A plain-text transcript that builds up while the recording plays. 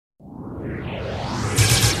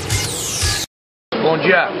bom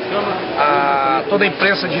dia a toda a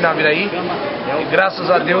imprensa de Naviraí. E graças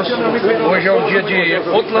a Deus, hoje é um dia de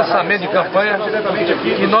outro lançamento de campanha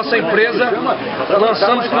e nossa empresa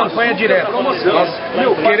lançamos campanha direto. Nós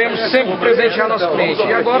queremos sempre presentear nosso cliente.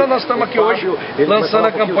 E agora nós estamos aqui hoje lançando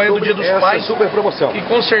a campanha do Dia dos Pais, que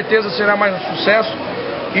com certeza será mais um sucesso.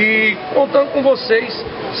 E contando com vocês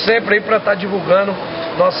sempre aí para estar divulgando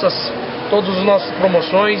todas as nossas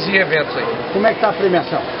promoções e eventos aí. Como é que está a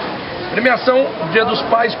premiação? Premiação Dia dos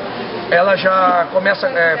Pais, ela já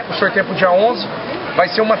começa o sorteio para o dia 11, vai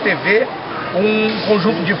ser uma TV, um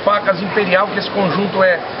conjunto de facas imperial, que esse conjunto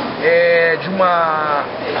é de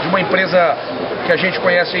uma empresa que a gente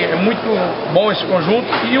conhece, é muito bom esse conjunto,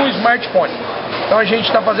 e um smartphone. Então a gente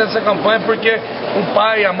está fazendo essa campanha porque o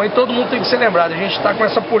pai, a mãe, todo mundo tem que ser lembrado. A gente está com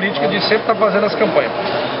essa política de sempre estar fazendo as campanhas.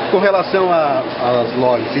 Com relação às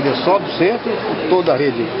lojas, seria só do centro ou toda a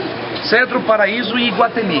rede? Centro, Paraíso e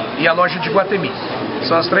Iguatemi, e a loja de Iguatemi.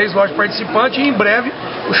 São as 3 lojas participantes e em breve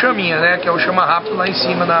o Chaminha, né, que é o Chama Rápido lá em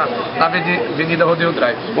cima na Avenida Rodeio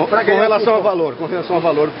Drive. Com relação ao valor para o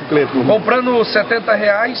cliente. Comprando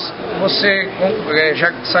R$70, você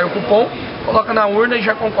já sai o cupom, coloca na urna e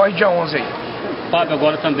já concorre dia 11 aí. Fábio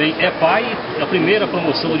agora também é pai, a primeira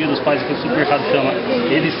promoção do Dia dos Pais aqui no Supermercado Chama,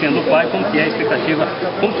 ele sendo pai, como que é a expectativa,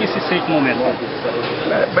 como que se sente no momento?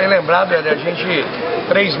 Bem lembrado, a gente,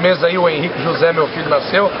 3 meses aí, o Henrique José, meu filho,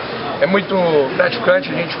 nasceu, é muito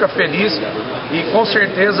gratificante, a gente fica feliz e com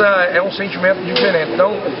certeza é um sentimento diferente.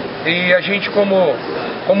 Então, e a gente como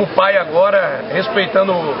pai agora,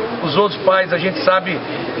 respeitando os outros pais, a gente sabe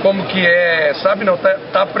como que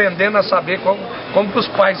tá aprendendo a saber como que os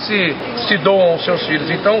pais se doam aos seus filhos.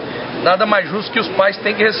 Então, nada mais justo que os pais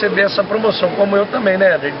têm que receber essa promoção, como eu também,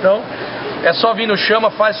 né, Éder? Então, é só vir no Chama,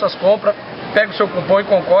 faz suas compras, pega o seu cupom e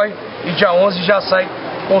concorre, e dia 11 já sai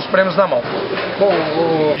com os prêmios na mão. Bom,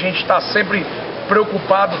 a gente está sempre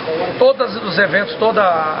preocupado, todos os eventos,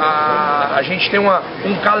 a gente tem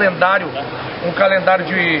um calendário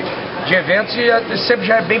de eventos e sempre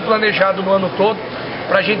já é bem planejado no ano todo,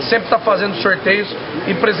 para a gente sempre estar fazendo sorteios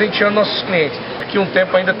e presenteando nossos clientes. Daqui um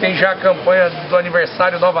tempo ainda tem já a campanha do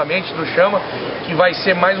aniversário novamente do Chama, que vai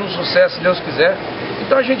ser mais um sucesso, se Deus quiser.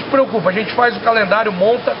 Então a gente preocupa, a gente faz o calendário,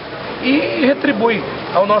 monta e retribui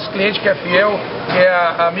ao nosso cliente que é fiel, que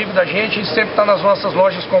é amigo da gente e sempre está nas nossas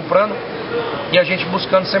lojas comprando e a gente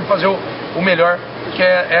buscando sempre fazer o melhor, que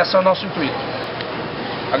esse é o nosso intuito.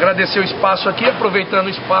 Agradecer o espaço aqui, aproveitando o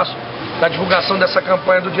espaço da divulgação dessa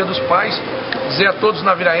campanha do Dia dos Pais, dizer a todos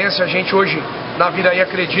naviraenses, a gente hoje, Naviraí,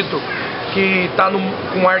 acredito que está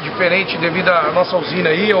com um ar diferente devido à nossa usina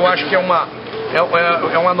aí. Eu acho que é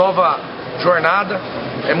uma nova jornada.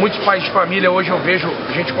 Muitos pais de família hoje eu vejo,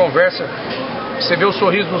 a gente conversa, você vê o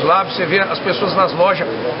sorriso nos lábios, você vê as pessoas nas lojas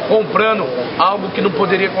comprando algo que não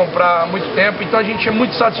poderia comprar há muito tempo. Então a gente é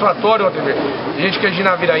muito satisfatório, a gente que é de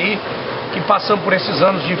Naviraí, que passamos por esses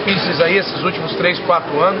anos difíceis aí, esses últimos 3,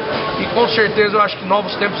 4 anos, e com certeza eu acho que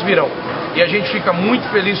novos tempos virão. E a gente fica muito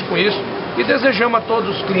feliz com isso e desejamos a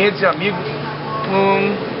todos os clientes e amigos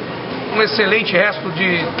um excelente resto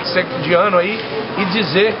de ano aí e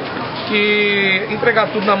dizer que entregar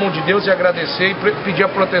tudo na mão de Deus e agradecer e pedir a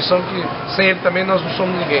proteção, que sem Ele também nós não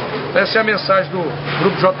somos ninguém. Então, essa é a mensagem do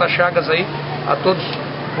Grupo J Chagas aí, a todos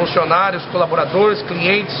funcionários, colaboradores,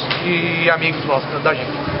 clientes e amigos nossos, da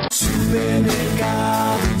gente.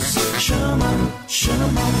 Supermercados Chama,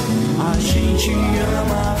 a gente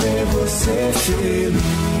ama ver você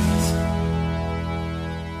feliz.